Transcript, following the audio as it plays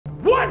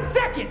1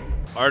 second!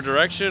 Our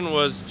direction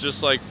was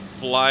just like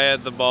fly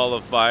at the ball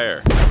of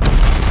fire.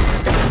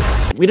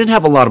 We didn't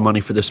have a lot of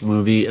money for this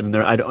movie, and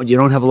you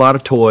don't have a lot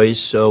of toys,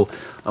 so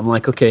I'm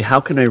like, okay, how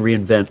can I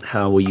reinvent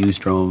how we use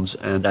drones?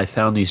 And I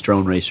found these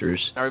drone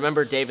racers. I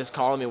remember Davis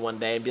calling me one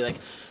day and be like,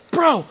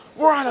 bro,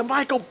 we're on a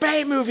Michael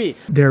Bay movie.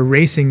 They're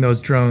racing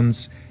those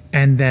drones,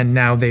 and then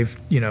now they've,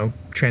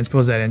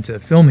 transposed that into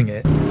filming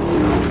it.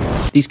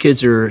 These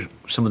kids are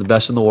some of the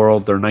best in the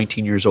world. They're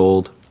 19 years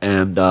old,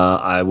 and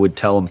I would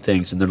tell them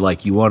things, and they're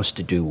like, you want us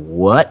to do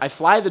what? I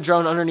fly the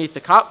drone underneath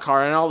the cop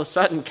car, and all of a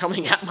sudden,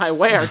 coming at my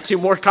way are 2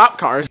 more cop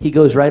cars. He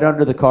goes right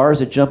under the cars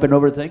and jumping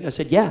over the thing. I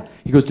said, yeah.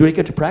 He goes, do I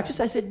get to practice?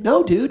 I said,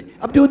 no, dude.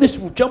 I'm doing this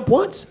jump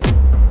once.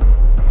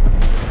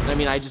 I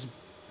mean, I just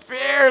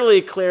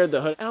barely cleared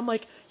the hood, and I'm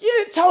like, you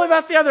didn't tell me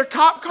about the other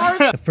cop cars?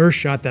 The first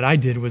shot that I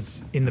did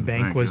was in the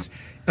bank was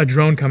a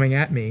drone coming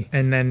at me,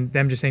 and then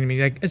them just saying to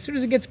me, like, as soon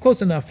as it gets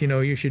close enough,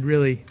 you should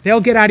really, they'll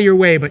get out of your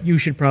way, but you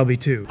should probably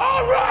too.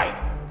 All right!